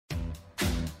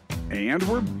And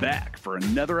we're back for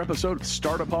another episode of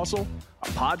Startup Hustle, a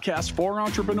podcast for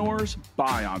entrepreneurs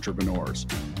by entrepreneurs.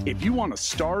 If you want to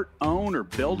start, own, or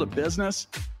build a business,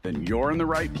 then you're in the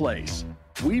right place.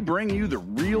 We bring you the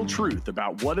real truth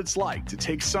about what it's like to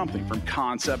take something from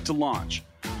concept to launch.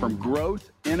 From growth,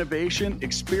 innovation,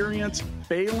 experience,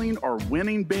 failing, or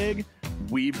winning big,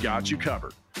 we've got you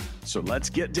covered. So let's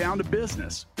get down to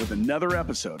business with another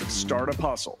episode of Startup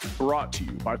Hustle, brought to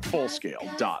you by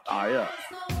Fullscale.io.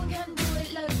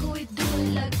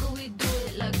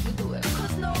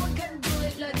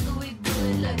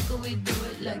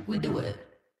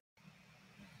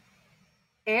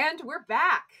 And we're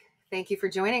back. Thank you for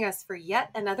joining us for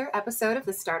yet another episode of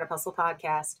the Startup Hustle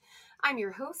podcast. I'm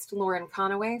your host, Lauren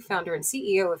Conaway, founder and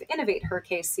CEO of Innovate Her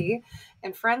KC.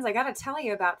 And friends, I got to tell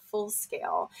you about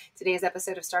Fullscale. Today's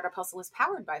episode of Startup Hustle is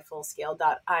powered by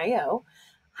Fullscale.io.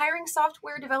 Hiring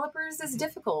software developers is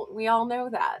difficult. We all know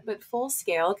that, but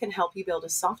Fullscale can help you build a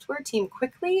software team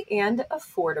quickly and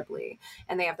affordably.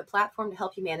 And they have the platform to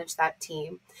help you manage that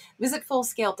team. Visit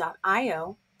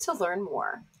Fullscale.io to learn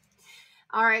more.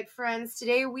 All right, friends,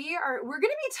 today we're going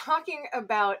to be talking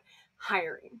about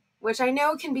hiring, which I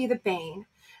know can be the bane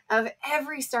of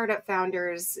every startup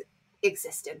founder's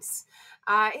existence.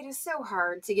 It is so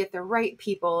hard to get the right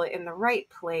people in the right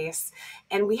place.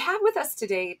 And we have with us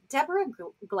today Deborah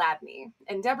Gladney.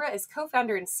 And Deborah is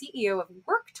co-founder and CEO of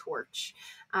WorkTorch.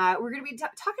 We're going to be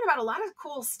talking about a lot of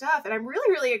cool stuff. And I'm really,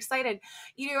 really excited.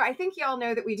 You know, I think y'all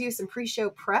know that we do some pre-show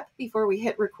prep before we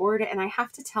hit record. And I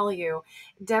have to tell you,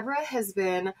 Deborah has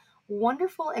been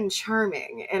wonderful and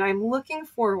charming. And I'm looking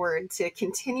forward to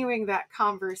continuing that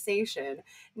conversation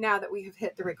now that we have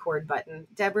hit the record button.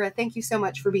 Deborah, thank you so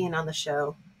much for being on the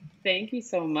show. Thank you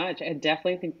so much. I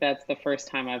definitely think that's the first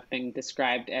time I've been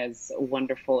described as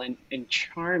wonderful and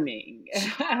charming.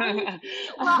 Well,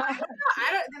 I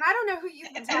don't know who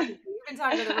you've been talking to. You've been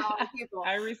talking to the wrong people.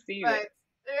 I receive it.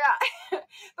 Yeah,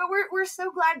 but we're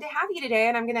so glad to have you today,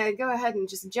 and I'm going to go ahead and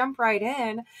just jump right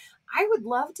in. I would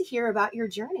love to hear about your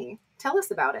journey. Tell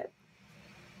us about it.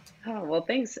 Oh, well,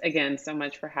 thanks again so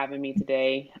much for having me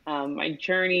today. My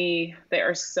journey, there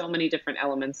are so many different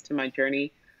elements to my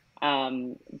journey.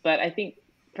 But I think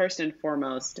first and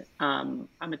foremost, I'm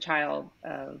a child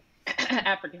of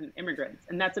African immigrants,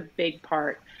 and that's a big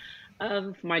part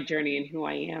of my journey and who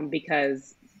I am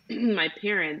because my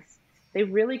parents, they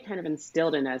really kind of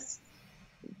instilled in us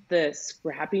the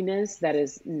scrappiness that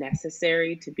is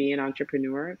necessary to be an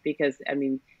entrepreneur because, I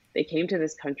mean, they came to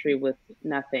this country with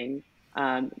nothing,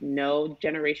 no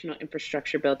generational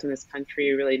infrastructure built in this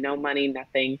country, really no money,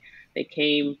 nothing. They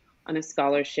came on a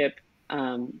scholarship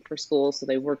for school, so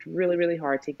they worked really, really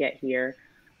hard to get here.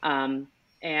 And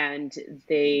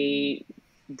they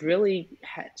really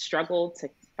struggled to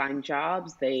find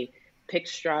jobs. They picked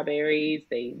strawberries.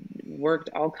 They worked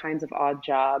all kinds of odd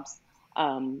jobs.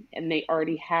 And they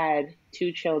already had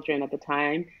 2 children at the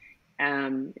time.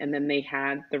 And then they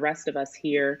had the rest of us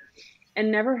here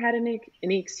and never had any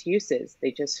excuses.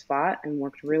 They just fought and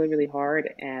worked really, really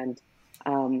hard. And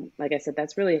like I said,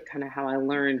 that's really kind of how I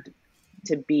learned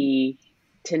to be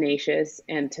tenacious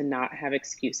and to not have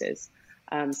excuses.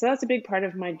 So that's a big part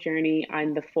of my journey.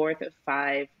 I'm the 4th of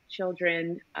 5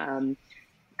 children,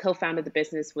 co-founded the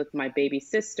business with my baby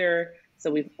sister.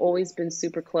 So we've always been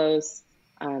super close.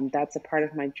 That's a part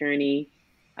of my journey.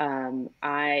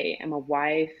 I am a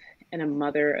wife and a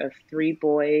mother of 3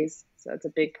 boys. So that's a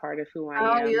big part of who I am.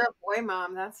 Oh, you're a boy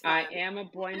mom. That's fun. I am a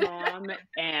boy mom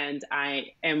and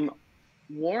I am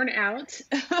worn out,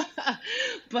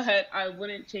 but I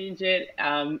wouldn't change it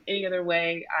any other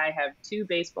way. I have 2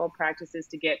 baseball practices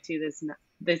to get to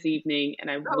this evening, and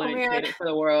I wouldn't trade it for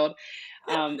the world.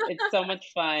 It's so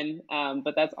much fun,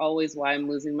 but that's always why I'm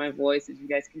losing my voice, as you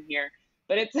guys can hear.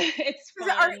 But it's fun.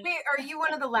 Are you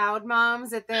one of the loud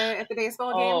moms at the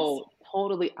baseball games? Oh,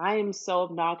 totally. I am so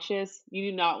obnoxious. You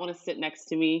do not want to sit next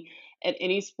to me at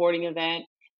any sporting event.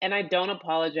 And I don't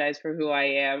apologize for who I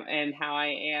am and how I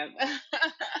am.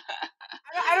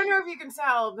 I don't know if you can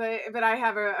tell, but I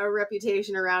have a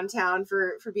reputation around town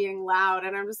for being loud.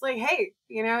 And I'm just like, hey,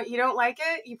 you know, you don't like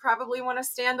it, you probably want to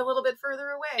stand a little bit further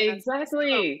away.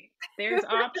 Exactly. There's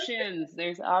options.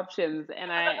 There's options.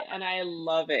 And I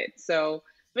love it. So,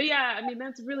 but yeah, I mean,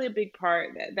 that's really a big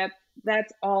part.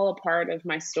 That's all a part of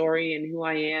my story and who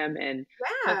I am. And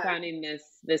co-founding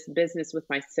this business with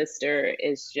my sister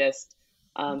is just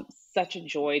such a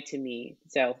joy to me.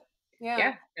 So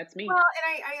yeah, that's me. Well,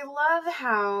 and I love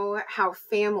how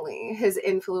family has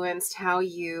influenced how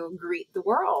you greet the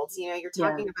world. You know, you're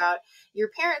talking about your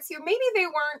parents who maybe they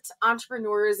weren't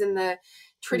entrepreneurs in the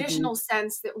Hmm. traditional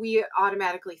sense that we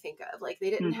automatically think of. Like they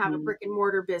didn't have a Hmm. brick and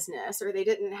mortar business or they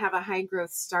didn't have a high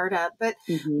growth startup. But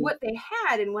Hmm. what they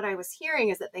had and what I was hearing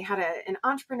is that they had an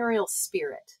entrepreneurial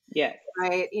spirit, Yes.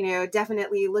 right?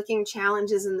 Definitely looking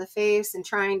challenges in the face and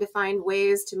trying to find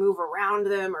ways to move around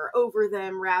them or over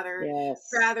them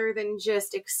Yes. rather than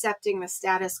just accepting the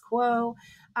status quo.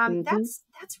 Hmm.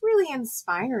 That's really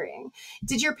inspiring.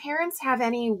 Did your parents have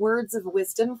any words of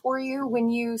wisdom for you when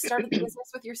you started the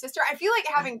business with your sister? I feel like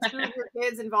having two of your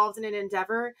kids involved in an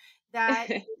endeavor that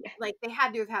like they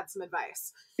had to have had some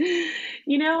advice.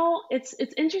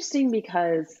 It's interesting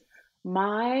because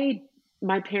my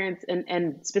my parents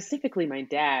and specifically my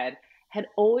dad had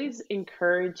always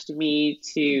encouraged me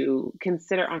to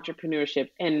consider entrepreneurship,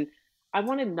 and I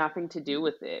wanted nothing to do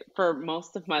with it for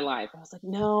most of my life. I was like,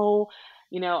 no,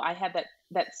 I had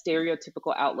that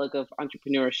stereotypical outlook of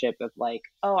entrepreneurship of like,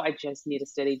 oh, I just need a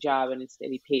steady job and a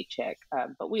steady paycheck.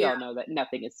 But we Yeah, all know that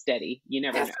nothing is steady. You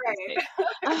never know that's if it's right. steady.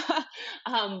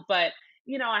 But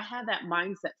I had that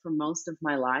mindset for most of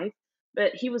my life,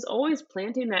 but he was always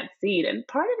planting that seed. And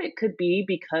part of it could be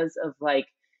because of like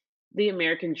the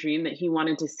American dream that he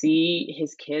wanted to see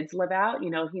his kids live out. He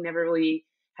never really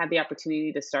had the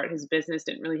opportunity to start his business,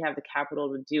 didn't really have the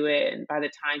capital to do it. And by the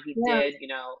time he Yeah. did,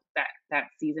 that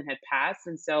season had passed.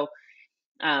 And so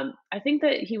I think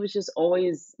that he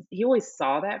always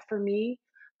saw that for me.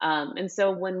 And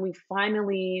so when we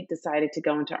finally decided to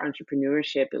go into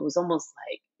entrepreneurship, it was almost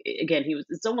like, again,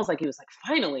 it's almost like he was like,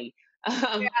 finally, Yeah.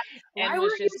 um, Why and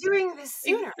was weren't you just doing this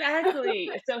sooner?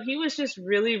 exactly. So he was just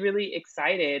really, really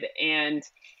excited and,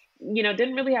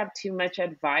 didn't really have too much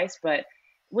advice, but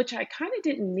which I kind of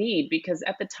didn't need because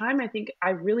at the time, I think I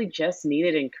really just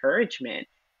needed encouragement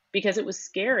because it was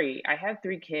scary. I had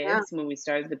three Yeah. kids when we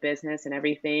started the business and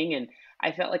everything, and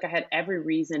I felt like I had every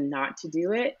reason not to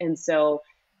do it. And so,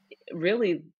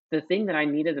 really, the thing that I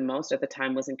needed the most at the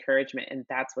time was encouragement, and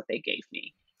that's what they gave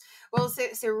me. Well,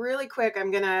 so really quick,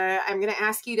 I'm gonna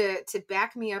ask you to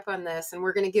back me up on this, and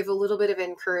we're gonna give a little bit of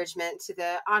encouragement to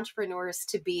the entrepreneurs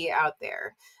to be out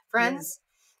there, Yeah. friends.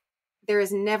 There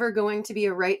is never going to be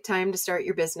a right time to start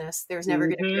your business. There's never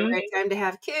going to be a Hmm. right time to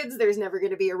have kids. There's never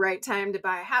going to be a right time to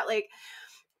buy a hat. Like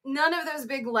none of those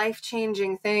big life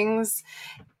changing things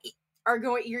are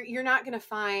going. You're not going to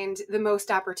find the most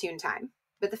opportune time.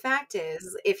 But the fact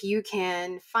is, if you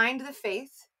can find the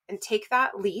faith and take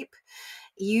that leap,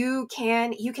 you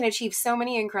can achieve so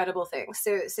many incredible things.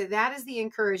 So that is the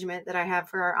encouragement that I have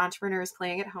for our entrepreneurs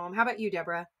playing at home. How about you,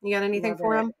 Deborah? You got anything Love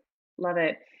for it. them? Love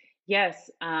it. Yes.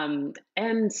 And,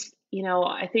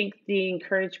 I think the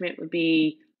encouragement would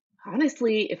be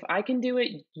honestly, if I can do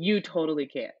it, you totally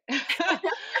can.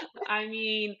 I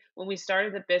mean, when we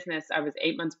started the business, I was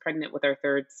 8 months pregnant with our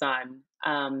third son.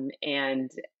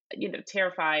 And,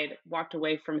 terrified, walked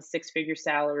away from a six-figure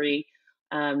salary,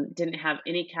 didn't have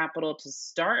any capital to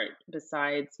start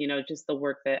besides, just the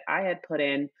work that I had put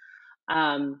in.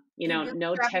 No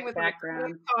Bootstrapping tech with like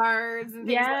credit background. cards and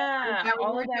things like that. Is Yeah, that what you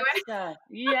all were of that doing? stuff.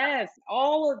 Yes,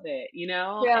 all of it,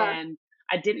 Yeah. and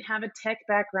I didn't have a tech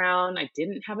background. I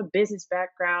didn't have a business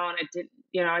background. I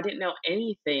didn't know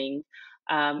anything.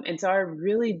 And so I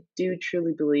really do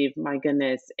truly believe, my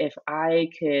goodness, if I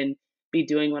can be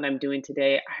doing what I'm doing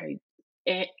today,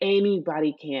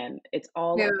 anybody can. It's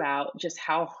all Yeah, about just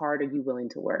how hard are you willing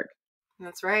to work.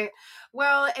 that's right.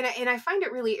 Well, and I find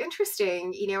it really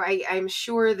interesting. I'm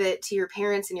sure that to your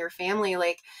parents and your family,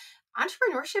 like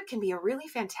entrepreneurship can be a really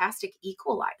fantastic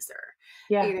equalizer.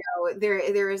 Yeah.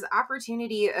 There is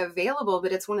opportunity available,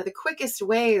 but it's one of the quickest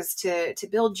ways to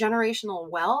build generational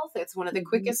wealth. It's one of the Hmm.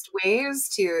 quickest ways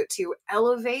to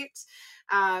elevate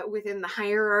within the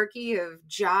hierarchy of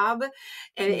job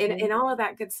and Hmm. all of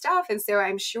that good stuff. And so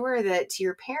I'm sure that to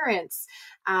your parents,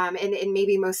 and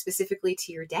maybe most specifically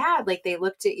to your dad, like they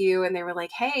looked at you and they were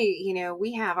like, hey,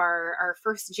 we have our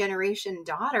first generation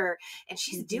daughter and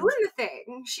she's Hmm. doing the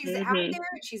thing. She's out Hmm. there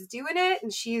and she's doing it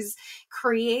and she's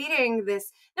creating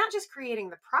this, not just creating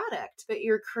the product, but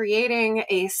you're creating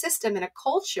a system and a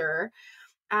culture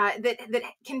that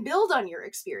can build on your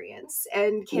experience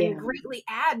and can Yeah. greatly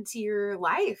add to your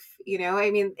life. I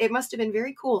mean, it must have been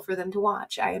very cool for them to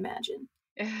watch, I imagine.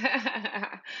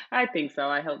 I think so.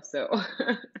 I hope so.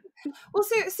 Well,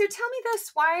 so tell me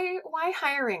this: why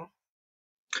hiring?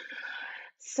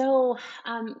 So,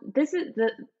 this is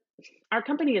the our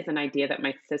company is an idea that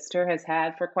my sister has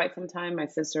had for quite some time. My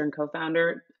sister and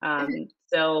co-founder.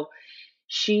 So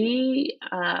she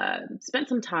spent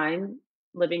some time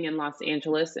living in Los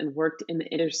Angeles and worked in the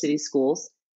inner city schools.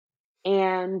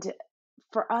 And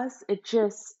for us,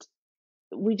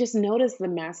 we just noticed the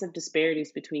massive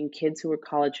disparities between kids who were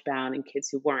college bound and kids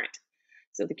who weren't.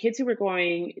 So the kids who were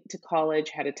going to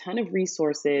college had a ton of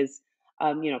resources,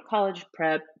 college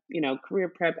prep, career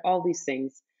prep, all these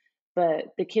things.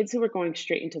 But the kids who were going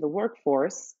straight into the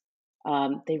workforce,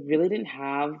 they really didn't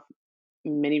have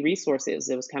many resources.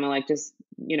 It was kind of like just,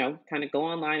 kind of go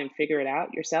online and figure it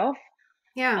out yourself.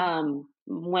 Yeah.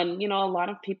 When, a lot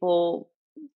of people,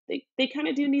 they kind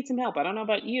of do need some help. I don't know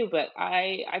about you, but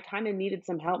I kind of needed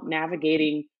some help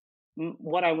navigating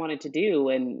what I wanted to do.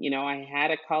 And, I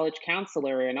had a college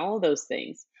counselor and all of those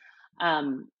things.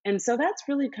 And so that's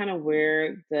really kind of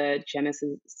where the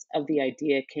genesis of the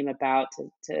idea came about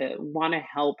to want to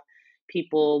help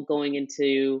people going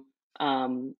into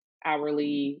um,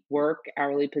 hourly work,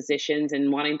 hourly positions,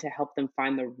 and wanting to help them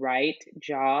find the right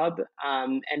job,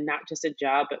 and not just a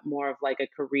job, but more of like a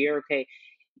career. Okay,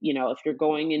 if you're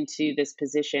going into this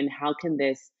position, how can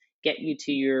this get you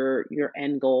to your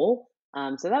end goal?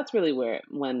 So that's really where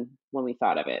when we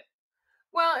thought of it.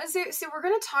 Well, so we're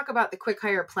going to talk about the Quick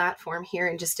Hire platform here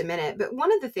in just a minute. But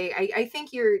one of the things I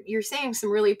think you're saying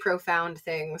some really profound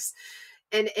things,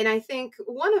 and I think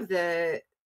one of the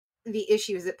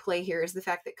issues at play here is the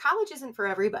fact that college isn't for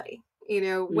everybody.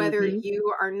 Whether Hmm.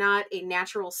 you are not a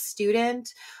natural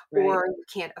student Right. or you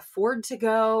can't afford to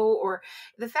go, or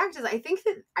the fact is, I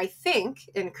think,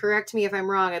 and correct me if I'm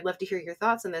wrong, I'd love to hear your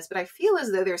thoughts on this, but I feel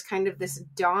as though there's kind of this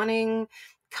dawning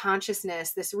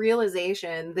consciousness, this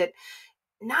realization that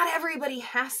not everybody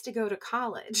has to go to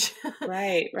college.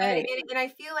 Right. And, Right. and I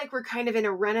feel like we're kind of in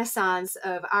a renaissance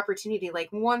of opportunity. Like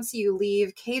once you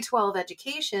leave K-12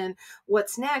 education,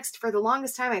 what's next? For the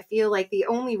longest time, I feel like the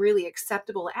only really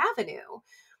acceptable avenue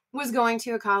was going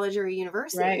to a college or a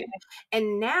university. Right.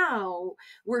 And now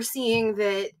we're seeing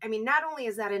that, I mean, not only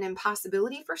is that an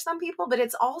impossibility for some people, but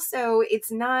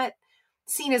it's not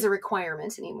seen as a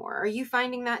requirement anymore. Are you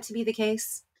finding that to be the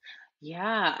case?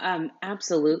 Yeah,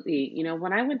 absolutely.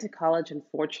 When I went to college,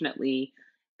 unfortunately,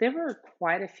 there were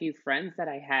quite a few friends that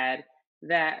I had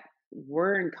that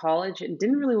were in college and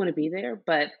didn't really want to be there,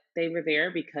 but they were there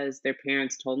because their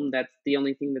parents told them that's the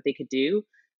only thing that they could do,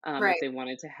 if Right. they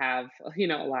wanted to have, a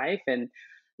life. And,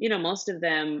 most of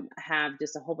them have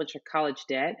just a whole bunch of college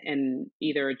debt and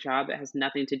either a job that has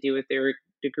nothing to do with their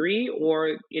degree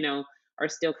or, are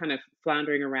still kind of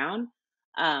floundering around.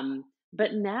 Um,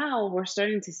 but now we're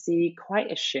starting to see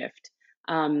quite a shift.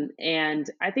 And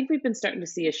I think we've been starting to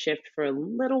see a shift for a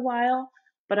little while.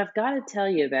 But I've got to tell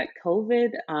you that COVID,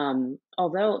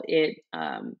 although it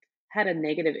had a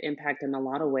negative impact in a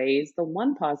lot of ways, the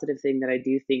one positive thing that I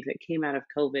do think that came out of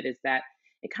COVID is that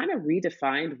it kind of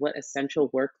redefined what essential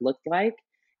work looked like.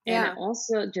 And it Yeah.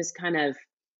 also just kind of,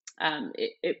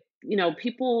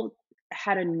 people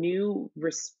had a new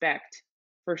respect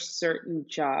for certain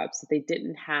jobs that they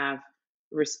didn't have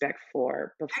respect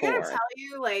for I gotta tell before.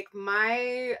 you, like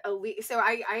my elite. So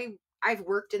I've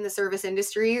worked in the service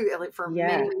industry like, for many,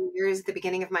 Yeah. many years at the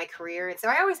beginning of my career, and so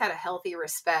I always had a healthy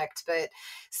respect. But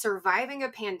surviving a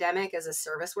pandemic as a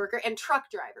service worker and truck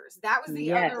drivers, that was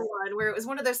the other Yes. one where it was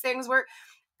one of those things where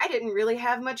I didn't really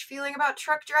have much feeling about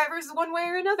truck drivers one way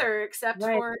or another, except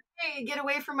Right. for hey, get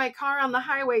away from my car on the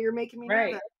highway, you're making me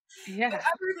nervous. Right. But Yeah.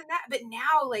 other than that, but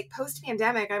now like post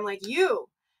pandemic, I'm like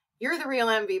you're the real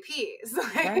MVPs.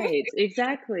 Like, Right,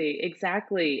 exactly,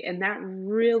 exactly, and that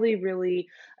really, really,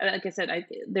 like I said,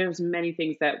 there's many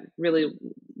things that really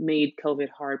made COVID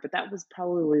hard, but that was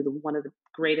probably one of the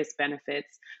greatest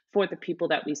benefits for the people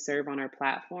that we serve on our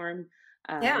platform.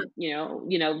 yeah.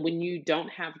 When you don't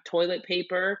have toilet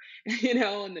paper, and the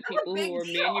That's a people who big are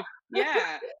deal.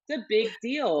 yeah, it's a big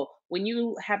deal. When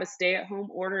you have a stay-at-home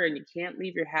order and you can't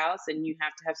leave your house and you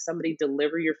have to have somebody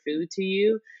deliver your food to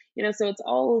you, so it's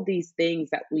all of these things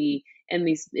that we in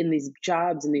these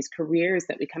jobs and these careers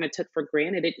that we kind of took for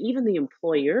granted, and even the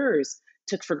employers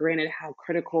took for granted how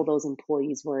critical those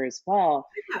employees were as well.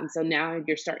 Yeah. And so now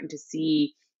you're starting to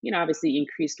see, obviously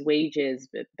increased wages,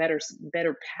 but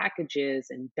better packages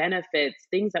and benefits,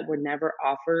 things that were never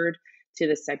offered to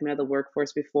this segment of the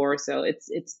workforce before. So it's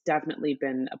definitely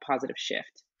been a positive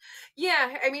shift.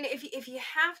 Yeah, I mean, if you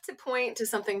have to point to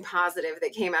something positive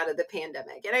that came out of the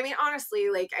pandemic, and I mean, honestly,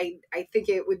 like I think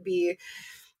it would be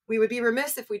we would be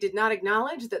remiss if we did not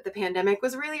acknowledge that the pandemic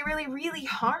was really, really, really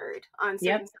hard on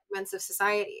certain Yep. segments of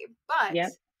society. But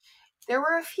Yep. there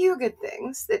were a few good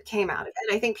things that came out of it.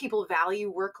 And I think people value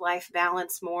work-life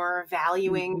balance more,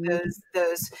 valuing Hmm.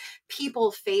 those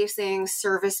people-facing,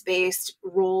 service-based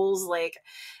roles. Like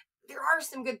there are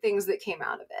some good things that came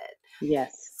out of it.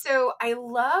 Yes. So I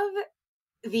love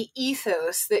the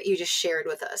ethos that you just shared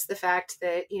with us, the fact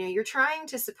that you're trying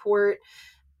to support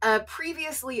a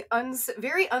previously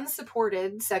very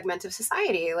unsupported segment of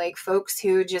society, like folks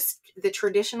who just the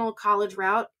traditional college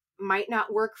route might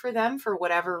not work for them for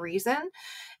whatever reason.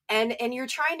 And you're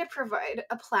trying to provide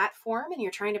a platform and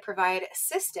you're trying to provide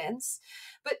assistance.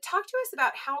 But talk to us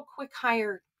about how Quick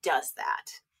Hire does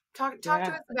that. Talk to Yeah,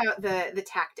 us about the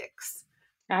tactics.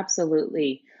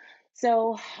 absolutely.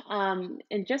 So,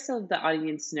 and just so the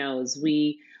audience knows,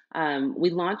 we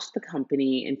launched the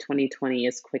company in 2020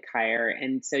 as Quick Hire,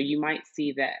 and so you might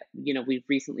see that we've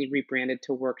recently rebranded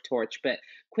to WorkTorch, but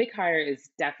Quick Hire is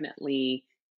definitely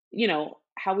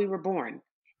how we were born,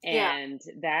 Yeah. and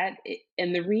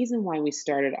the reason why we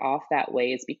started off that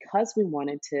way is because we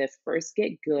wanted to first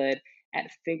get good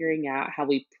at figuring out how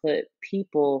we put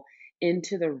people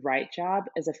into the right job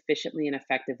as efficiently and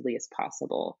effectively as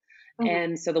possible. Mhm.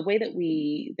 And so the way that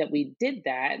we did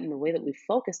that, and the way that we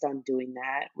focused on doing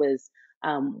that, was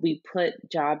we put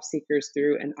job seekers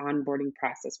through an onboarding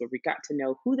process where we got to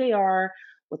know who they are,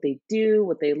 what they do,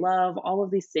 what they love, all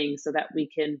of these things, so that we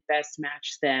can best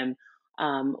match them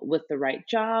with the right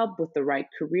job, with the right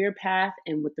career path,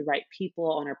 and with the right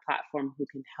people on our platform who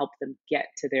can help them get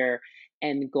to their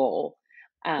end goal.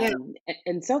 Yeah.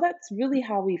 And so that's really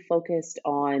how we focused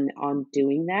on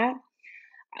doing that.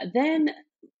 Then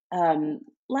um,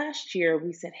 last year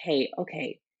we said, hey,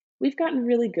 okay, we've gotten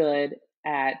really good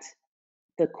at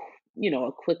a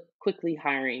quickly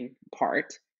hiring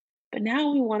part, but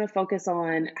now we want to focus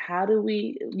on how do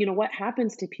we, what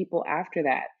happens to people after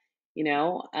that.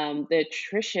 The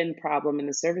attrition problem in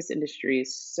the service industry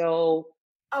is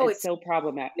Oh, it's it's so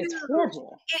problematic. It's huge.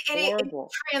 horrible, It horrible.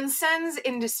 transcends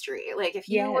industry. Like if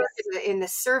you work Yes. in the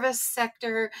service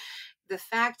sector, the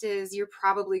fact is you're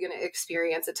probably going to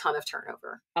experience a ton of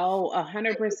turnover. Oh,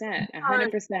 100%, a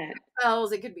Cars, 100%.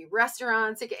 hotels, it could be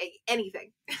restaurants, it could,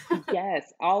 anything.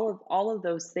 Yes, all of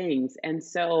those things. And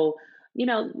so, we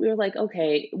were like,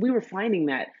 okay, we were finding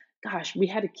that, gosh, we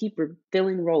had to keep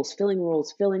filling roles, filling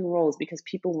roles because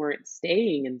people weren't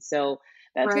staying. And so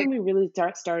that's Right. when we really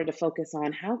started to focus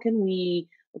on how can we,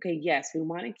 okay, yes, we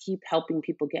want to keep helping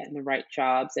people get in the right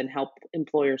jobs and help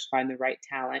employers find the right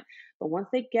talent. But once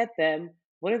they get them,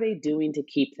 what are they doing to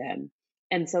keep them?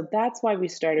 And so that's why we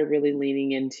started really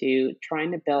leaning into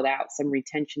trying to build out some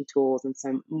retention tools and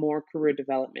some more career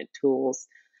development tools.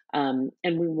 And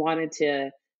we wanted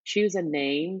to choose a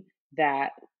name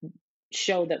that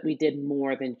showed that we did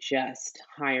more than just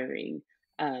hiring.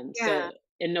 Yeah. So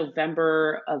in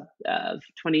November of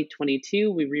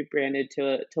 2022, we rebranded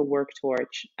to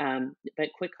WorkTorch, but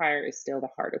Quick Hire is still the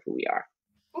heart of who we are.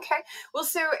 Okay. Well,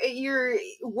 so your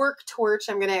work torch,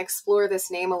 I'm going to explore this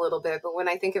name a little bit, but when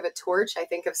I think of a torch, I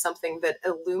think of something that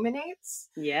illuminates.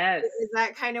 Yes. Is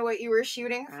that kind of what you were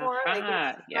shooting for? Like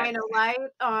Aha. shine Yes. a light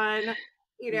on,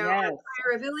 Yes.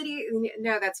 our ability?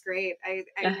 No, that's great. I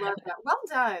love that. Well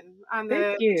done on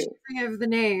Thank the you. choosing of the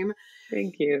name.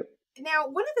 Thank you. Now,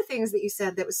 one of the things that you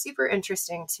said that was super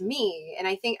interesting to me, and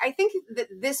I think that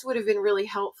this would have been really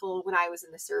helpful when I was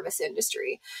in the service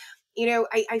industry.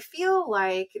 I feel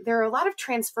like there are a lot of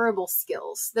transferable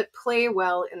skills that play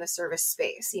well in the service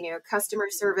space, customer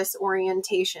service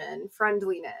orientation,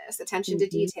 friendliness, attention to Hmm.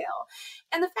 detail.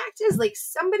 And the fact is, like,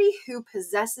 somebody who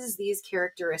possesses these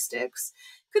characteristics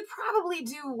could probably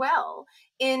do well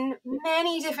in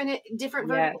many different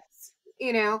Yes.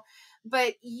 verticals,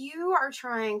 but you are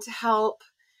trying to help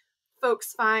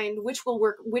folks find which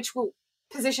will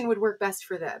position would work best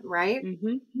for them, right?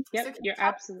 Hmm. Yep. So can you You're talk?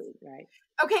 absolutely right.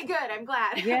 Okay, good. I'm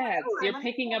glad. I'm like, Yes, oh, you're I'm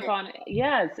picking up understanding. on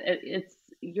yes,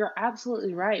 you're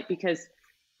absolutely right because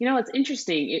it's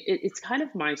interesting. It's kind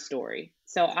of my story.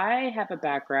 So I have a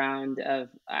background of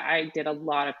I did a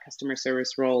lot of customer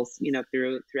service roles,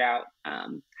 throughout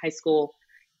high school,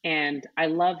 and I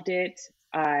loved it.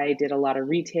 I did a lot of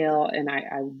retail, and I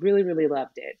really really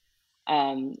loved it.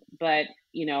 But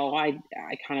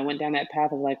I kind of went down that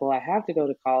path of like, well, I have to go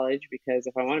to college because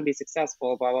if I want to be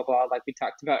successful, blah blah blah, like we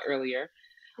talked about earlier.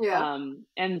 Yeah.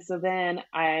 And so then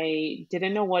I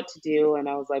didn't know what to do. And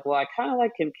I was like, well, I kind of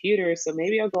like computers. So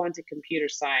maybe I'll go into computer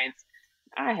science.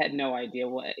 I had no idea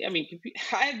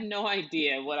I had no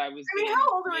idea what I was I mean, doing in how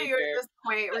this old were you at major. this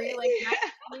point? Were you like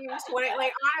 19, 20?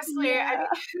 Like, honestly, I Yeah.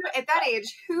 mean, at that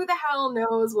age, who the hell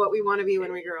knows what we want to be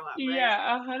when we grow up, right?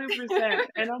 Yeah, 100%.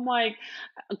 And I'm like,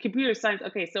 computer science.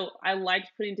 Okay, so I liked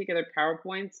putting together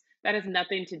PowerPoints. That has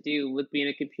nothing to do with being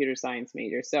a computer science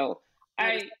major. So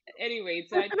anyway,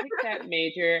 so I picked that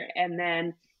major, and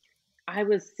then I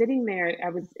was sitting there.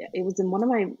 It was in one of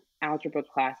my algebra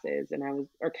classes,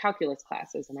 or calculus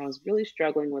classes, and I was really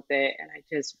struggling with it. And I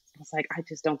just was like, I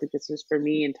just don't think this is for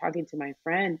me. And talking to my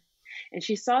friend, and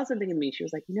she saw something in me. She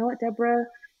was like, you know what, Deborah,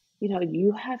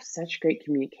 you have such great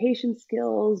communication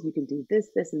skills. You can do this,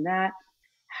 this, and that.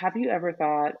 have you ever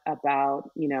thought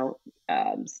about,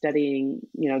 studying,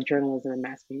 journalism and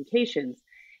mass communications?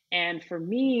 And for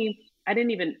me, I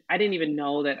didn't even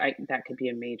know that that could be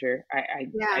a major. I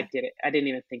Yeah. did it. I didn't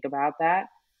even think about that.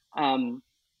 Um,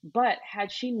 but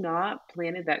had she not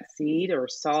planted that seed or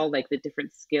saw like the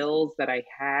different skills that I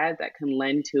had that can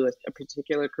lend to a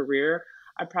particular career,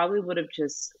 I probably would have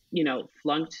just,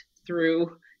 flunked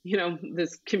through,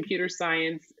 this computer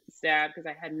science stab because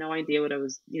I had no idea what I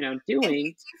was, And doing. do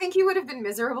you think you would have been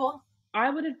miserable? I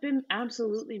would have been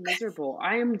absolutely miserable.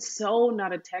 I am so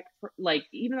not a like,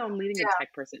 even though I'm leading a Yeah.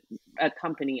 tech person, a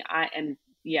company, and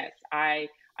yes, I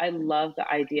love the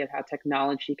idea of how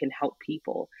technology can help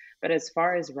people. But as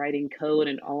far as writing code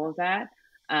and all of that,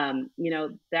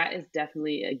 that is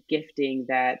definitely a gifting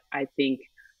that I think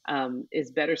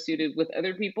is better suited with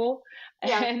other people.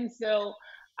 Yeah. And so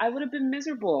I would have been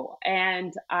miserable.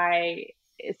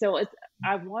 So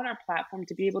I want our platform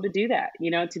to be able to do that,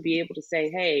 to be able to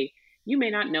say, hey, you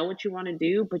may not know what you want to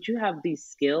do, but you have these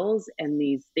skills and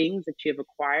these things that you have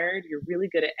acquired. You're really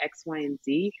good at X, Y, and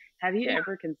Z. Have you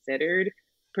ever considered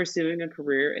pursuing a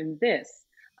career in this?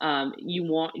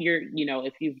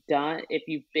 If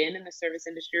you've been in the service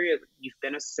industry or you've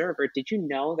been a server, did you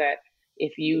know that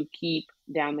if you keep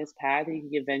down this path, you can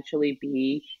eventually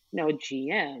be, a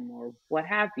GM or what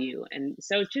have you? And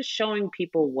so just showing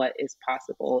people what is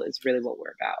possible is really what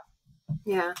we're about.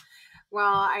 Yeah. Well,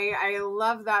 I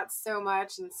love that so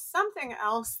much. And something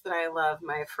else that I love,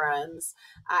 my friends,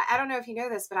 I don't know if you know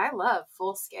this, but I love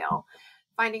Full Scale.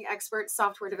 Finding expert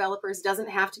software developers doesn't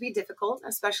have to be difficult,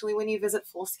 especially when you visit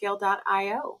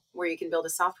fullscale.io, where you can build a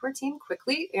software team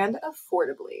quickly and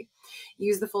affordably.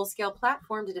 Use the Fullscale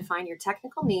platform to define your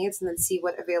technical needs and then see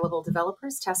what available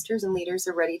developers, testers, and leaders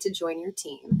are ready to join your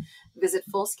team. Visit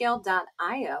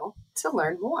fullscale.io to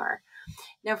learn more.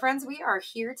 Now, friends, we are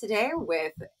here today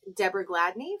with Deborah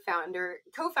Gladney,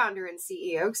 co-founder and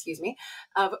CEO,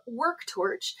 of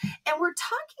WorkTorch. And we're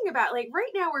talking about,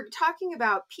 right now, we're talking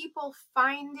about people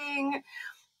finding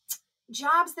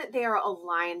jobs that they are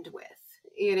aligned with.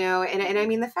 And I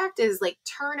mean, the fact is,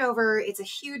 turnover, it's a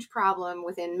huge problem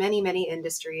within many, many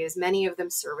industries, many of them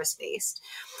service based.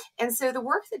 And so the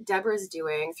work that Deborah's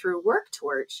doing through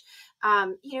WorkTorch,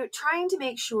 trying to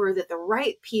make sure that the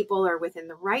right people are within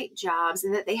the right jobs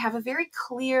and that they have a very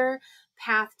clear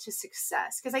path to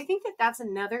success. Because I think that that's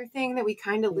another thing that we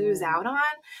kind of lose out on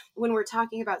when we're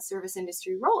talking about service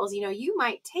industry roles. You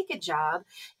might take a job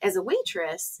as a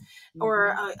waitress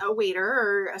or a waiter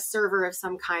or a server of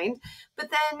some kind,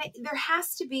 but then there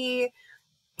has to be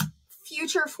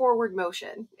future forward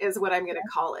motion is what I'm going to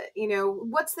call it.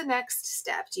 What's the next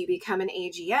step? Do you become an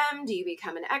AGM? Do you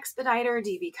become an expediter?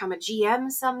 Do you become a GM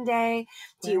someday?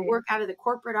 Do you work out of the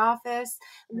corporate office?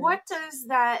 What does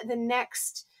the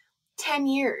next 10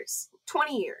 years,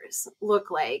 20 years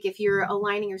look like if you're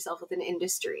aligning yourself with an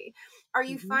industry? Are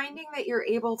you finding that you're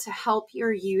able to help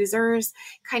your users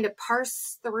kind of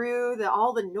parse through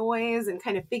all the noise and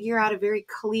kind of figure out a very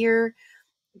clear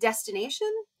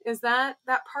destination? Is that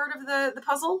part of the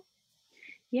puzzle?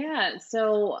 Yeah.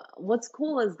 So what's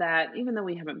cool is that even though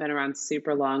we haven't been around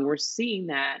super long, we're seeing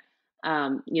that,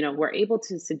 we're able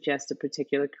to suggest a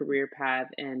particular career path,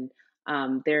 and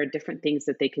there are different things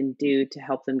that they can do to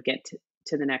help them get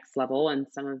to the next level. And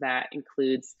some of that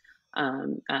includes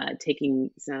taking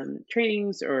some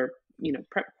trainings or,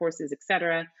 prep courses,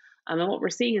 etc. And what we're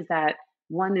seeing is that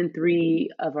 1 in 3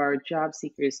 of our job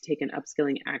seekers take an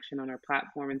upskilling action on our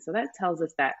platform. And so that tells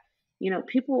us that,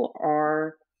 people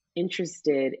are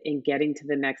interested in getting to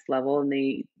the next level, and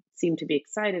they seem to be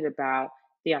excited about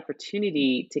the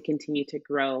opportunity to continue to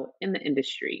grow in the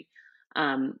industry.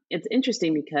 It's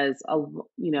interesting because,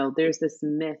 there's this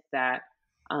myth that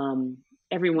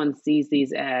everyone sees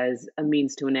these as a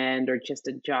means to an end or just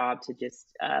a job to just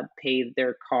pay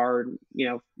their card,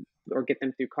 or get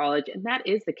them through college. And that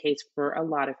is the case for a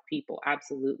lot of people,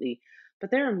 absolutely.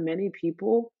 But there are many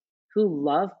people who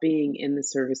love being in the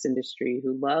service industry,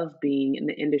 who love being in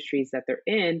the industries that they're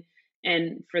in.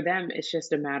 And for them, it's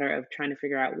just a matter of trying to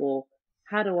figure out, well,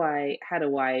 how do I,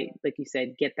 like you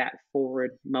said, get that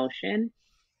forward motion?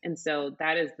 And so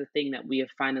that is the thing that we have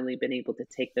finally been able to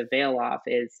take the veil off,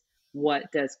 is what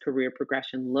does career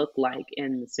progression look like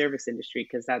in the service industry?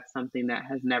 Because that's something that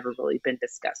has never really been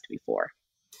discussed before.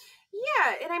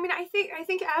 Yeah, and I mean, I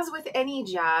think as with any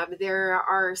job, there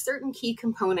are certain key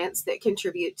components that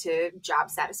contribute to job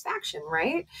satisfaction,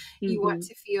 right? You want Hmm.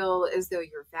 to feel as though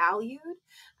you're valued.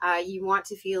 You want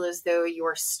to feel as though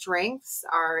your strengths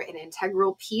are an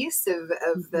integral piece of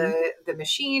Hmm. the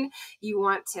machine. You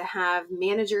want to have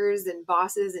managers and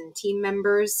bosses and team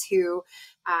members who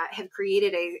have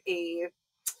created a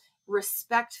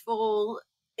respectful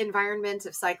environment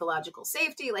of psychological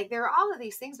safety. Like there are all of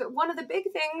these things, but one of the big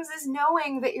things is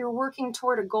knowing that you're working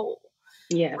toward a goal.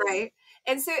 Yes. Right.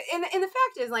 And so, and the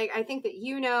fact is, like, I think that,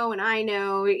 and I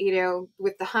know,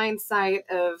 with the hindsight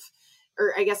of,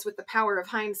 or I guess with the power of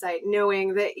hindsight,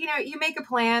 knowing that, you make a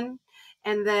plan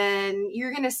and then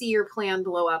you're going to see your plan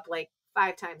blow up like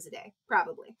 5 times a day,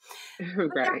 probably.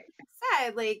 But that Right.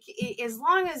 said, like, as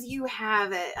long as you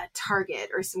have a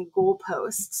target or some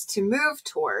goalposts to move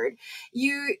toward,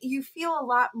 you feel a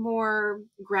lot more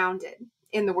grounded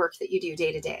in the work that you do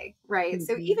day to day, right? Mm-hmm.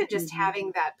 So even just Mm-hmm.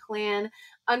 having that plan,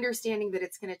 understanding that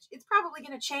it's probably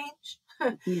going to change,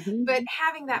 Mm-hmm. but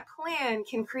having that plan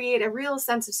can create a real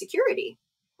sense of security,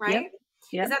 right?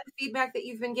 Yep. Is that the feedback that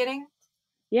you've been getting?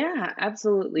 Yeah,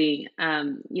 absolutely.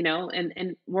 And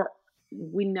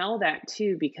we know that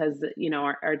too because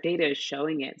our data is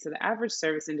showing it. So the average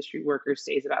service industry worker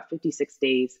stays about 56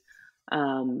 days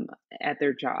at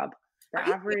their job. The Are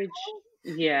you average, kidding?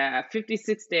 yeah,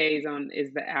 56 days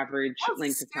is the average That's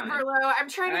length of super time. low. I'm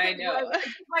trying to I think. know.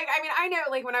 Like, I mean, I know,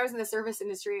 like, when I was in the service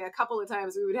industry, a couple of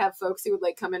times we would have folks who would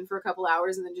like come in for a couple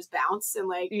hours and then just bounce and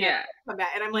like never Yeah, come back.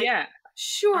 And I'm like, yeah.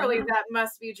 surely Uh-huh. that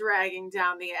must be dragging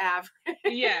down the average.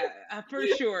 Yeah, for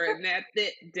sure. And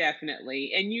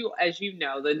definitely. And as you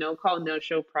know, the no call, no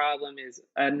show problem is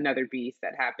another beast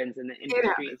that happens in the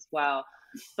industry as well.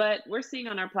 But we're seeing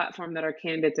on our platform that our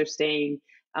candidates are staying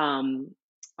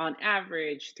on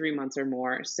average 3 months or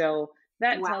more. So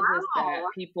that tells us that Wow.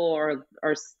 people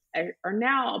are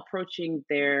now approaching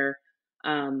their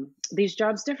these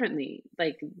jobs differently.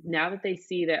 Like now that they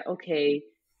see that, okay,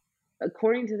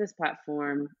 according to this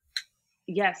platform,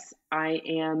 yes, I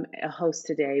am a host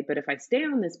today, but if I stay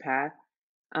on this path,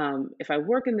 if I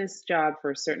work in this job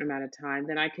for a certain amount of time,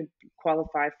 then I could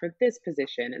qualify for this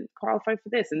position and qualify for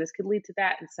this, and this could lead to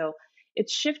that. And so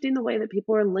it's shifting the way that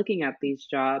people are looking at these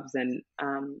jobs. And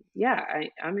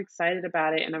I'm excited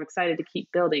about it, and I'm excited to keep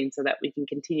building so that we can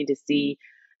continue to see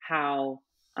how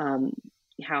um,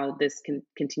 how this can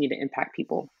continue to impact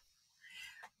people.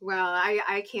 Well,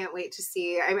 I can't wait to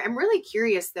see. I'm really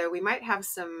curious, though. We might have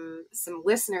some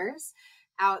listeners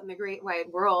out in the great wide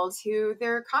world who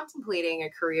they're contemplating a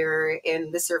career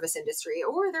in the service industry,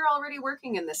 or they're already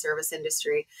working in the service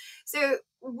industry. So,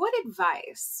 what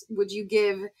advice would you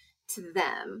give to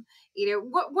them?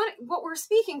 What we're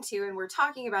speaking to, and we're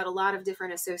talking about a lot of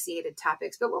different associated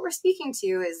topics, but what we're speaking to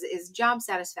is job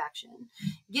satisfaction,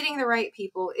 getting the right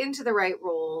people into the right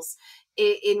roles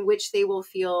in which they will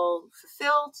feel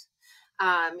fulfilled.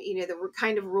 The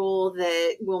kind of role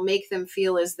that will make them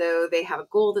feel as though they have a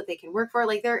goal that they can work for.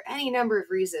 Like, there are any number of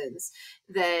reasons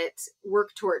that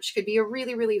Work Torch could be a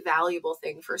really, really valuable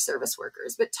thing for service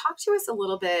workers. But talk to us a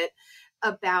little bit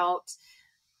about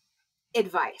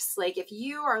advice. Like, if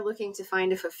you are looking to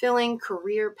find a fulfilling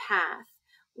career path,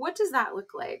 what does that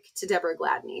look like to Deborah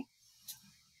Gladney?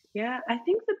 Yeah, I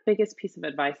think the biggest piece of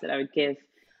advice that I would give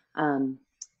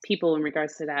people in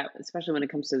regards to that, especially when it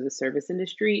comes to the service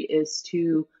industry, is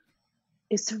to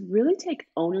really take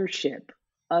ownership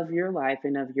of your life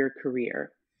and of your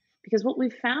career. Because what we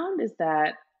found is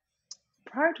that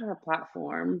prior to our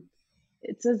platform,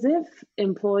 it's as if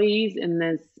employees in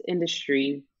this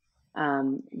industry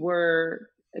were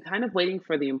kind of waiting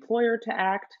for the employer to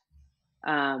act,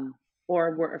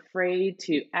 or were afraid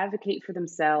to advocate for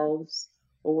themselves,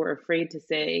 or were afraid to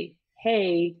say,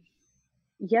 hey,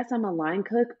 yes, I'm a line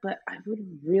cook, but I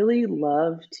would really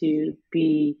love to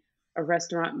be a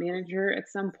restaurant manager at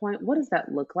some point. What does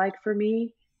that look like for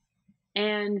me?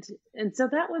 And so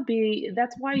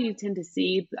that's why you tend to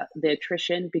see the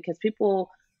attrition, because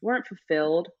people weren't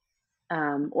fulfilled,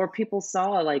 or people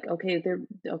saw like, okay,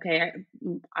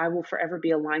 I will forever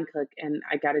be a line cook and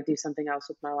I got to do something else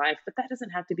with my life. But that doesn't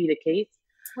have to be the case.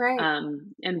 Right.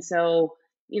 And so,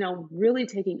 really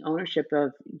taking ownership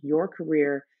of your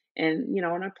career. And,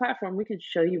 on our platform, we can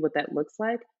show you what that looks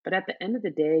like. But at the end of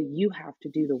the day, you have to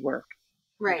do the work.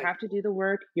 Right. You have to do the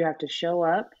work. You have to show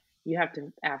up. You have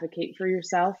to advocate for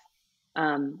yourself.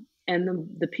 And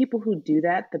the people who do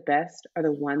that the best are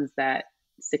the ones that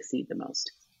succeed the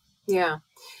most. Yeah,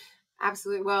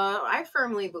 absolutely. Well, I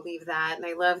firmly believe that. And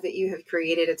I love that you have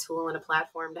created a tool and a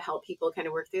platform to help people kind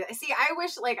of work through that. See, I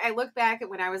wish, like, I look back at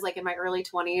when I was like in my early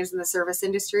 20s in the service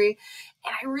industry,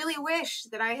 and I really wish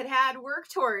that I had Work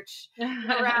Torch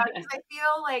around, because I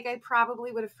feel like I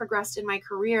probably would have progressed in my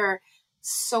career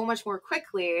so much more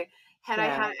quickly had I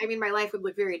had, I mean, my life would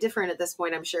look very different at this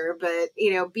point, I'm sure, but,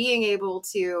 being able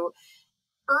to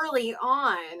early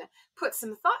on put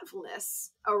some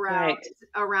thoughtfulness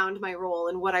around my role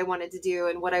and what I wanted to do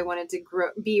and what I wanted to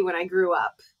be when I grew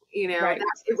up,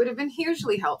 it would have been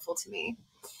hugely helpful to me.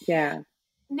 Yeah.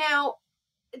 Now,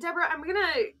 Deborah, I'm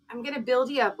gonna build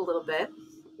you up a little bit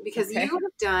because Okay.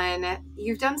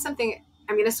 you've done something.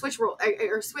 I'm gonna switch role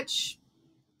or switch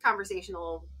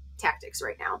conversational tactics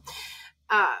right now.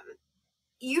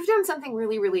 You've done something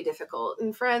really, really difficult.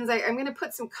 And friends, I'm going to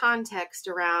put some context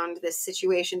around this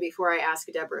situation before I ask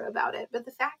Deborah about it. But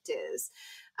the fact is,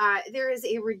 there is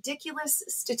a ridiculous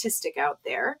statistic out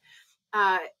there.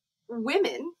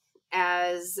 Women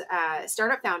as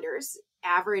startup founders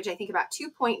average, I think, about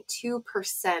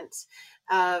 2.2%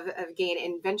 of gain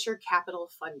in venture capital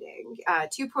funding.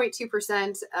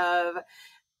 2.2% of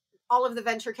all of the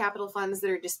venture capital funds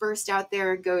that are dispersed out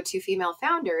there go to female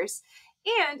founders.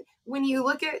 And when you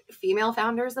look at female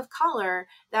founders of color,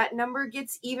 that number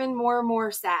gets even more and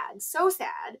more sad. So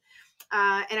sad.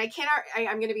 And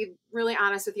I'm going to be really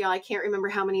honest with y'all. I can't remember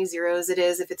how many zeros it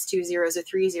is, if it's 2 zeros or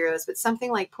 3 zeros, but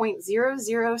something like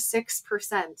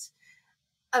 0.006%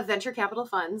 of venture capital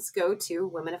funds go to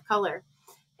women of color.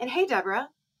 And hey, Deborah,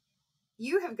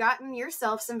 you have gotten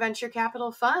yourself some venture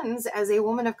capital funds as a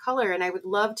woman of color, and I would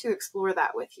love to explore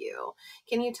that with you.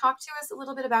 Can you talk to us a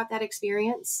little bit about that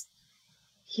experience?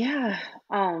 Yeah.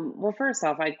 Well, first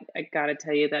off, I got to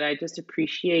tell you that I just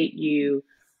appreciate you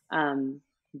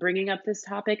bringing up this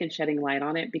topic and shedding light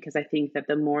on it, because I think that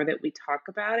the more that we talk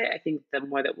about it, I think the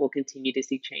more that we'll continue to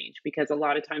see change, because a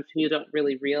lot of times people don't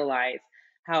really realize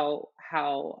how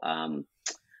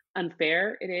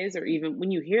unfair it is, or even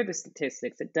when you hear the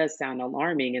statistics, it does sound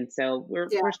alarming. And so we're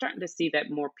starting to see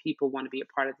that more people want to be a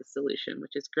part of the solution,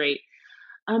 which is great.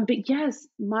 But yes,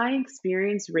 my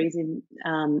experience raising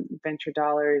venture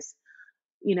dollars,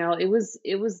 it was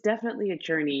definitely a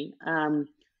journey.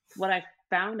 What I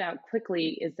found out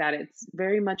quickly is that it's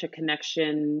very much a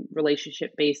connection,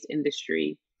 relationship based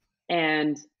industry,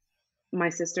 and my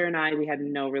sister and I, we had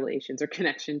no relations or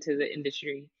connection to the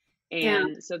industry, Yeah.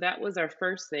 and so that was our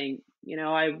first thing.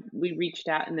 We reached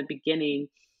out in the beginning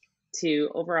to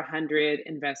over 100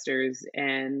 investors,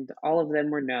 and all of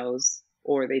them were no's,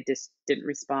 or they just didn't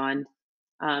respond.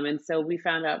 And so we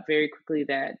found out very quickly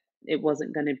that it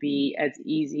wasn't going to be as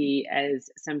easy as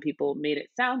some people made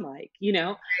it sound like.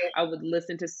 I would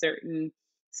listen to certain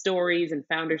stories and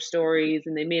founder stories,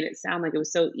 and they made it sound like it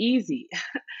was so easy.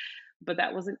 But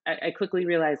that wasn't, I quickly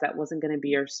realized that wasn't going to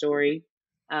be our story.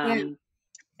 Yeah.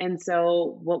 And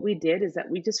so what we did is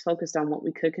that we just focused on what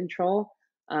we could control.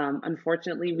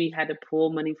 Unfortunately, we had to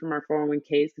pull money from our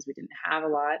 401ks because we didn't have a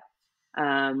lot.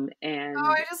 And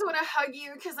Oh, I just want to hug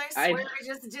you because I I, swear I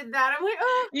just did that. I'm like,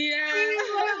 oh, yeah, baby,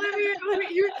 I love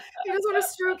you. You just want to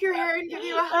stroke your hair and give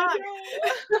you a hug.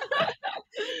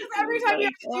 Every time you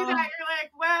have to do that, you're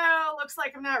like, well, looks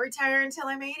like I'm not retiring until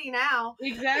I'm 80 now.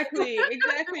 Exactly,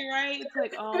 right. It's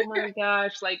like, oh my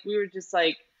gosh, like we were just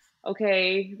like,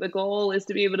 okay, the goal is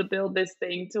to be able to build this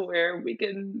thing to where we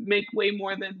can make way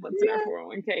more than what's in our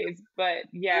 401ks. But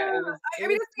yeah, it was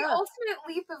it's the tough. ultimate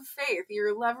leap of faith.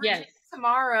 You're leveraging Yes.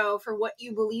 tomorrow for what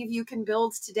you believe you can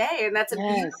build today. And that's a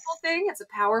beautiful thing. It's a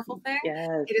powerful thing.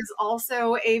 Yes. It is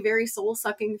also a very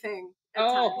soul-sucking thing.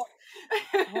 Oh,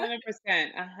 100%,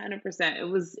 100%. It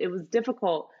was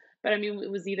difficult, but I mean,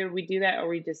 it was either we do that or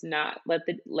we just not let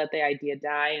the idea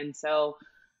die. And so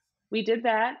we did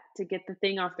that to get the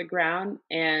thing off the ground,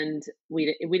 and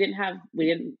we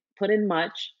didn't put in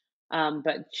much,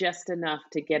 but just enough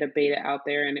to get a beta out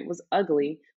there, and it was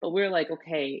ugly. But we were like,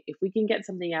 okay, if we can get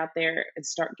something out there and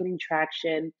start getting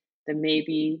traction, then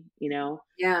maybe.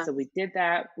 Yeah. So we did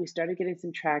that. We started getting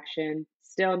some traction.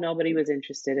 Still, nobody was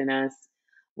interested in us.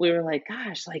 We were like,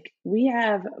 gosh, like we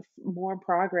have more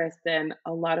progress than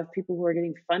a lot of people who are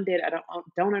getting funded. I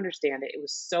don't understand it. It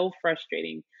was so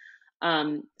frustrating.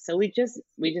 So we just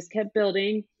kept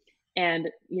building, and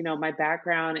my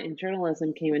background in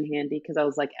journalism came in handy, because I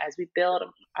was like, as we build,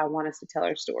 I want us to tell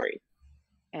our story.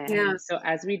 And so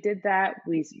as we did that,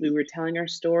 we were telling our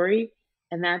story,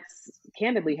 and that's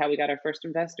candidly how we got our first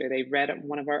investor. They read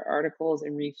one of our articles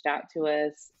and reached out to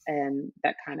us, and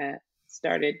that kind of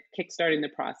started kickstarting the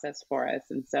process for us.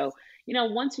 And so,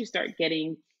 once you start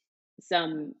getting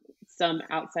some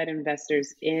outside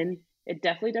investors in, it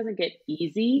definitely doesn't get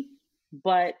easy,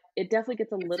 but it definitely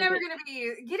gets It's little never bit. going to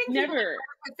be getting Never. people to work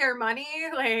with their money.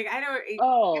 Like, I don't.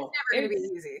 Oh, it's never going to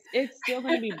be easy. It's still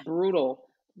going to be brutal,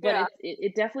 but Yeah.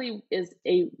 it definitely is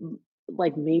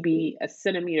like maybe a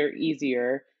centimeter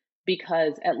easier,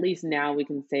 because at least now we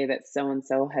can say that so and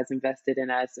so has invested in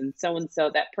us, and so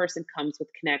that person comes with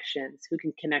connections who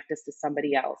can connect us to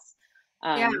somebody else.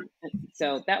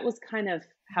 So that was kind of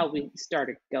how we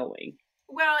started going.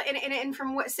 Well, and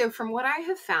from what I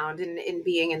have found in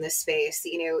being in this space,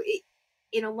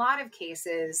 in a lot of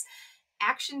cases,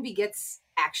 action begets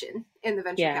action in the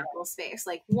venture Yeah. capital space.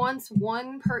 Like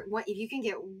if you can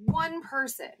get one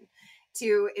person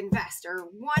to invest or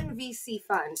one VC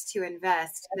fund to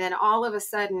invest, then all of a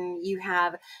sudden you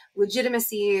have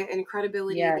legitimacy and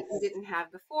credibility that you Yes. didn't have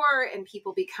before, and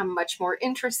people become much more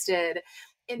interested.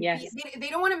 And Yes. they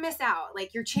don't want to miss out.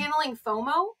 Like you're channeling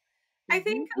FOMO, I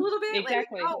think, a little bit. Like,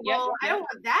 Exactly. oh, Yep. well, I don't Yep.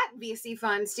 want that VC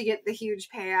funds to get the huge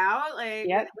payout, like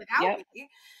Yep. without Yep. me.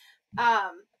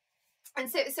 And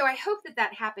so I hope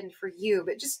that happened for you.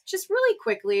 But just really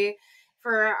quickly,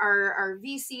 for our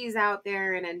VCs out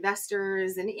there and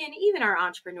investors and even our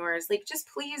entrepreneurs, like just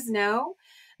please know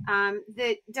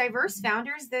that diverse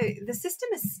founders, the system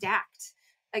is stacked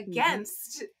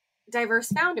against diverse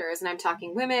founders. And I'm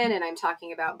talking women, and I'm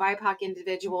talking about BIPOC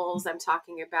individuals. I'm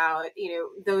talking about,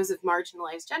 those of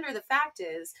marginalized gender. The fact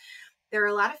is, there are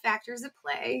a lot of factors at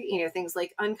play, things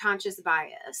like unconscious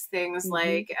bias, things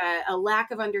like a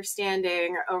lack of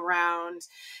understanding around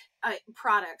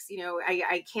products.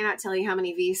 I cannot tell you how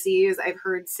many VCs I've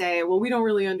heard say, well, we don't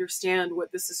really understand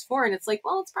what this is for. And it's like,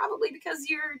 well, it's probably because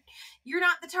you're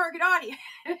not the target audience.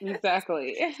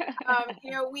 Exactly.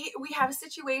 We have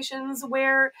situations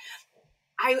where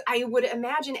I would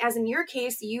imagine, as in your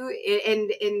case, you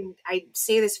and I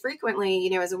say this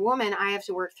frequently, as a woman, I have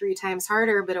to work 3 times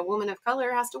harder, but a woman of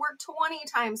color has to work 20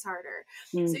 times harder.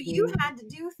 So you had to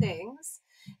do things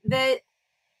that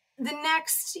the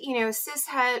next,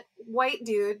 cishet white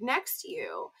dude next to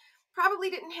you probably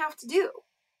didn't have to do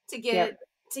to get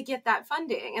that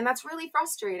funding. And that's really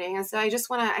frustrating. And so I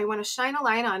want to shine a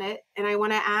light on it. And I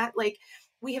want to add, like,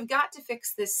 we have got to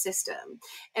fix this system.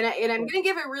 And I'm going to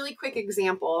give a really quick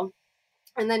example,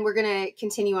 and then we're going to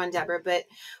continue on, Deborah. But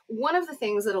one of the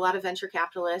things that a lot of venture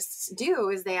capitalists do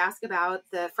is they ask about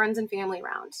the friends and family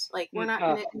round. Like, we're not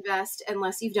going to invest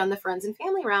unless you've done the friends and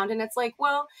family round. And it's like,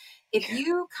 well, if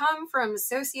you come from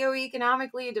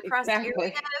socioeconomically depressed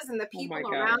areas and the people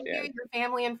around you, your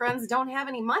family and friends, don't have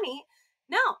any money,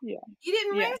 no, you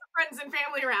didn't raise a friends and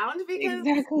family round because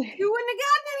you wouldn't have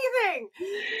gotten anything.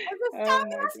 Stop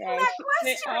asking that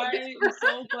question. I'm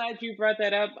so glad you brought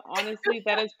that up. Honestly,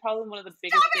 that is probably one of the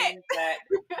biggest things that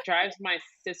drives my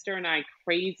sister and I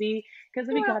crazy, because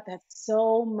we got that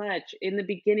so much. In the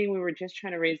beginning, we were just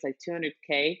trying to raise like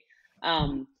 $200K.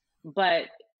 But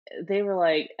they were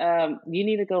like, you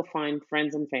need to go find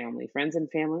friends and family.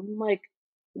 I'm like,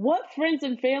 what friends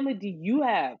and family do you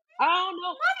have? I don't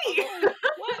know. Like,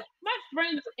 what? My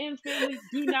friends and family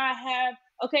do not have.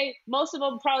 Okay, most of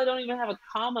them probably don't even have a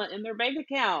comma in their bank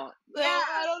account. So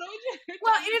I don't know what you're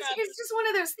talking about. It's just one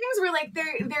of those things where, like,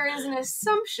 there is an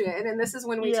assumption, and this is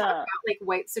when we talk about like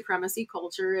white supremacy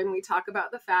culture, and we talk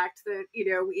about the fact that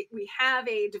we have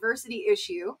a diversity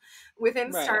issue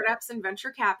within startups and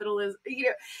venture capital.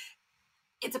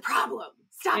 It's a problem.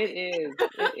 Stop it.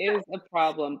 It is a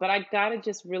problem. But I gotta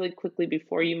just really quickly,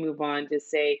 before you move on, just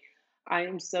say I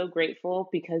am so grateful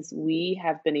because we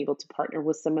have been able to partner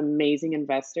with some amazing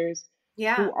investors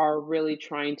who are really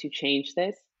trying to change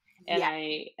this. And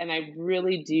I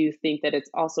really do think that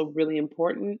it's also really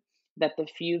important that the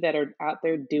few that are out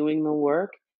there doing the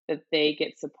work, that they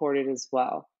get supported as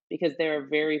well, because there are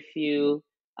very few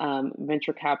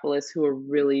venture capitalists who are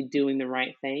really doing the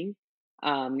right thing.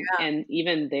 And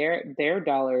even their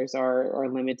dollars are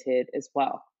limited as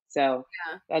well. So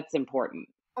that's important.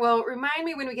 Well, remind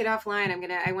me when we get offline.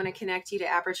 I want to connect you to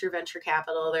Aperture Venture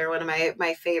Capital. They're one of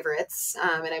my favorites,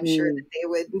 and I'm sure that they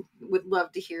would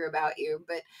love to hear about you.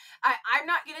 But I'm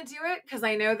not going to do it because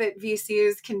I know that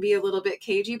VCs can be a little bit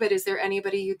cagey. But is there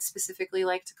anybody you'd specifically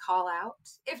like to call out?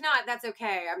 If not, that's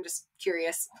okay. I'm just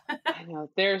curious. I know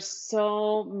there's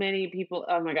so many people.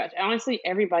 Oh my gosh! Honestly,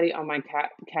 everybody on my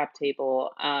cap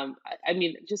table. I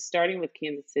mean, just starting with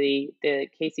Kansas City, the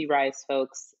Casey Rice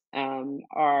folks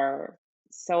are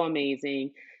so amazing.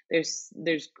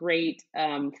 There's great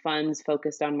funds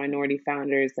focused on minority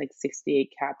founders like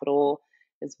 68 Capital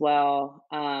as well.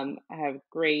 I have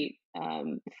great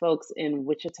folks in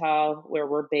Wichita where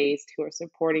we're based who are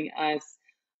supporting us.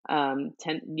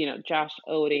 Josh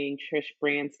Oding, Trish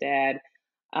Branstad.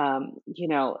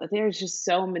 There's just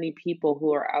so many people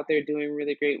who are out there doing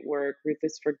really great work.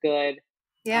 Ruthless for Good.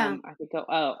 I think,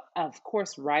 of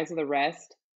course, Rise of the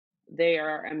Rest. They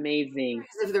are amazing.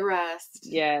 Rise of the Rest.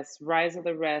 Yes, Rise of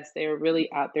the Rest. They are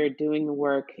really out there doing the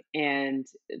work, and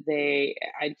I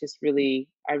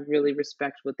really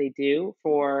respect what they do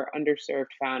for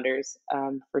underserved founders,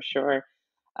 for sure.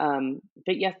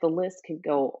 But yes, the list can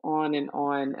go on and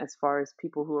on as far as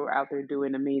people who are out there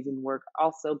doing amazing work.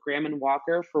 Also, Graham and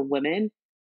Walker for women.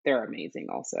 they're amazing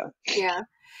also. Yeah.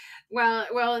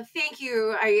 Well, thank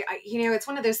you. It's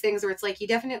one of those things where it's like you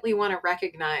definitely want to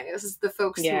recognize the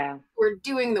folks Yeah. who are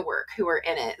doing the work, who are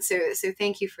in it. So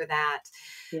thank you for that.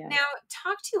 Yeah. Now,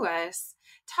 talk to us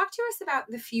about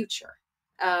the future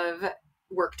of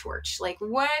WorkTorch. Like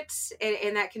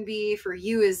and that can be for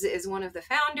you as one of the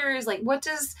founders. Like, what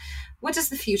does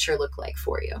the future look like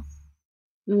for you?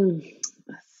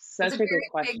 It's Such a a very good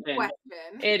big question.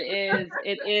 question. It is.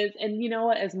 It is. And you know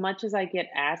what? As much as I get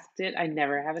asked it, I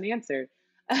never have an answer.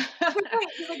 Because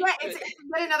again, it's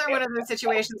yet another one of those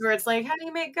situations where it's like, how do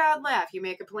you make God laugh? You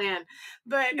make a plan,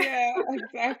 but Yeah,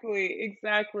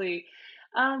 exactly.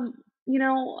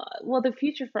 Well, the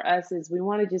future for us is we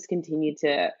want to just continue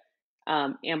to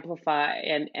amplify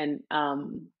and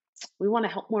we want to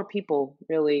help more people,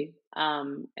 really.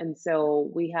 And so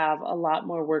we have a lot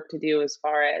more work to do as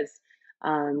far as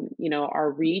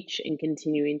our reach and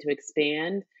continuing to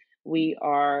expand. We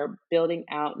are building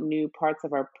out new parts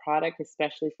of our product,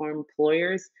 especially for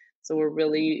employers. So we're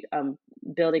really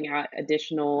building out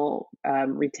additional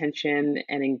retention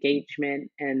and engagement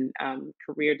and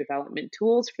career development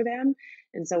tools for them.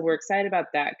 And so we're excited about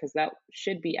that because that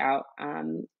should be out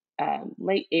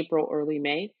late April, early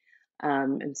May.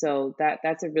 And so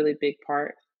that's a really big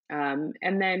part. And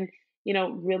then,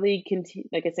 really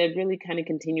like I said, really kind of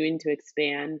continuing to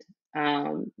expand. We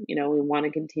want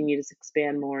to continue to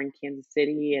expand more in Kansas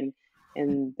City and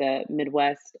in the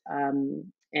Midwest.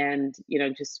 And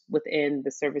just within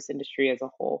the service industry as a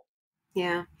whole.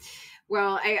 Yeah.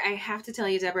 Well, I have to tell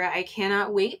you, Deborah, I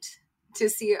cannot wait to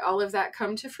see all of that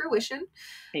come to fruition.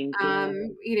 Thank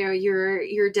you.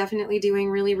 You're definitely doing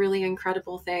really, really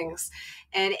incredible things.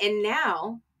 And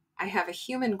now I have a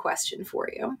human question for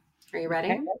you. Are you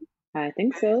ready? Okay. I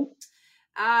think so.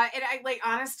 And I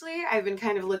honestly, I've been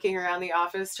kind of looking around the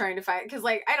office trying to find, because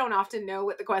I don't often know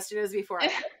what the question is before I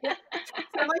ask it.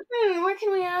 So I'm like, what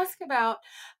can we ask about?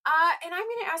 And I'm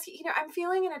going to ask you, I'm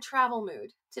feeling in a travel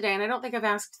mood today, and I don't think I've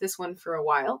asked this one for a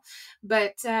while,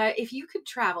 but if you could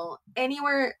travel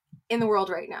anywhere in the world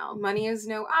right now, money is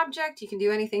no object, you can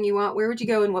do anything you want, where would you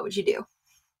go and what would you do?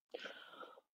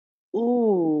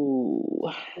 Ooh,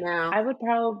 No. I would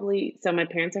probably, so my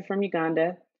parents are from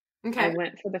Uganda. I Okay.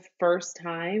 went for the first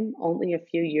time only a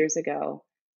few years ago.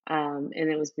 And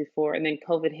it was before, and then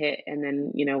COVID hit, and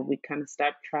then, we kind of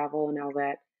stopped travel and all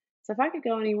that. So if I could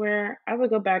go anywhere, I would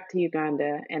go back to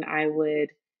Uganda and I would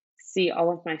see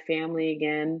all of my family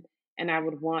again. And I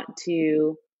would want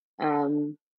to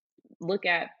um, look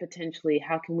at potentially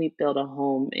how can we build a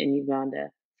home in Uganda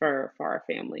for our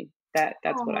family. That's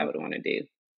what I Oh, would want to do.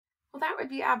 well, that would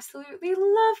be absolutely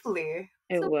lovely.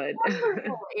 It's It a would.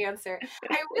 wonderful answer.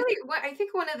 I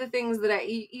think one of the things that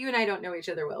you and I don't know each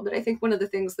other well, but I think one of the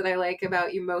things that I like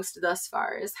about you most thus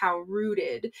far is how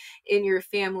rooted in your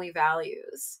family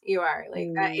values you are. Like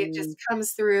that, it just Mm,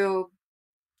 comes through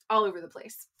all over the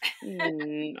place.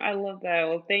 I love that.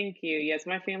 Well, thank you. Yes,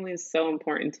 my family is so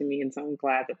important to me, and so I'm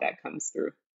glad that that comes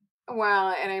through.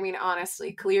 Well, and I mean,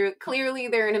 honestly, clearly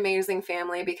they're an amazing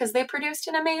family because they produced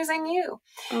an amazing you.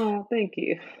 Oh, thank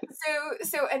you.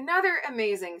 So another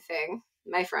amazing thing,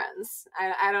 my friends,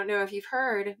 I don't know if you've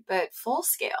heard, but Full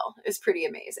Scale is pretty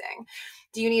amazing.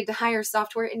 Do you need to hire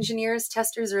software engineers,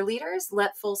 testers, or leaders?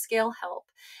 Let Full Scale help.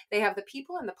 They have the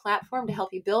people and the platform to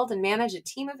help you build and manage a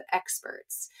team of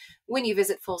experts. When you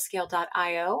visit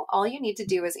fullscale.io, all you need to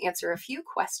do is answer a few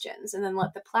questions and then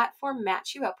let the platform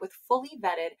match you up with fully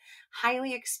vetted,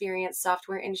 highly experienced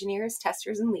software engineers,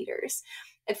 testers, and leaders.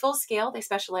 At Full Scale, they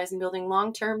specialize in building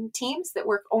long-term teams that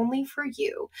work only for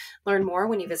you. Learn more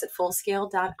when you visit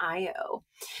fullscale.io.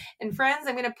 And friends,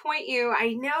 I'm going to point you,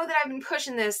 I know that I've been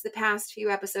pushing this the past few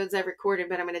episodes I've recorded,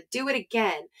 but I'm going to do it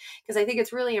again because I think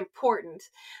it's really important.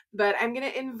 But I'm going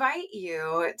to invite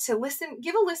you to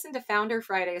give a listen to Founder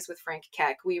Fridays with Frank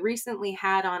Keck. We recently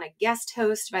had on a guest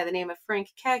host by the name of Frank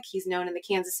Keck. He's known in the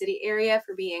Kansas City area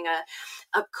for being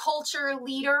a culture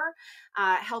leader,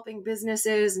 helping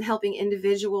businesses and helping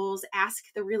individuals ask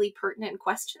the really pertinent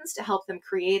questions to help them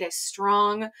create a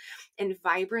strong and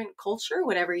vibrant culture,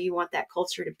 whatever you want that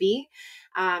culture to be.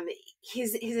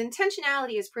 His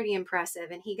intentionality is pretty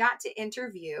impressive, and he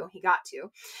interviewed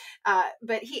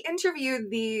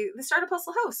the Startup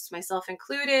Hustle hosts, myself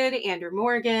included, Andrew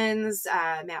Morgans,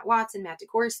 Matt Watson, Matt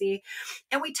DeCourcy,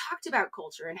 and we talked about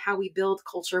culture and how we build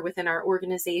culture within our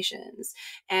organizations.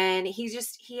 And he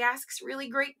asks really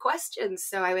great questions,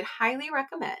 so I would highly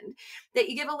recommend that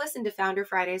you give a listen to Founder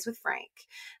Fridays with Frank.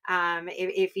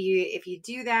 If you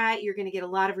do that, you're going to get a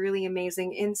lot of really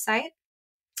amazing insight.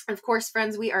 Of course,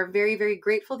 friends, we are very, very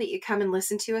grateful that you come and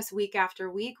listen to us week after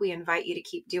week. We invite you to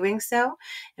keep doing so,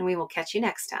 and we will catch you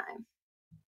next time.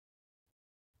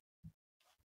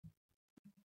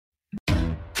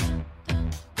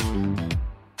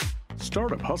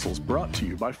 Startup Hustle is brought to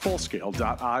you by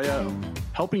Fullscale.io,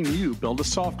 helping you build a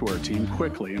software team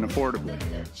quickly and affordably.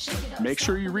 Make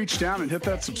sure you reach down and hit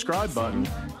that subscribe button,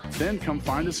 then come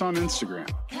find us on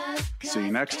Instagram. See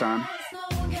you next time.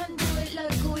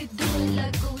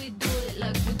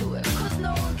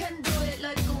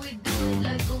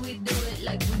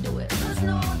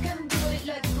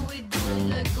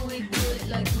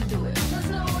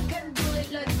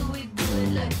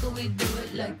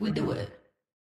 We do it.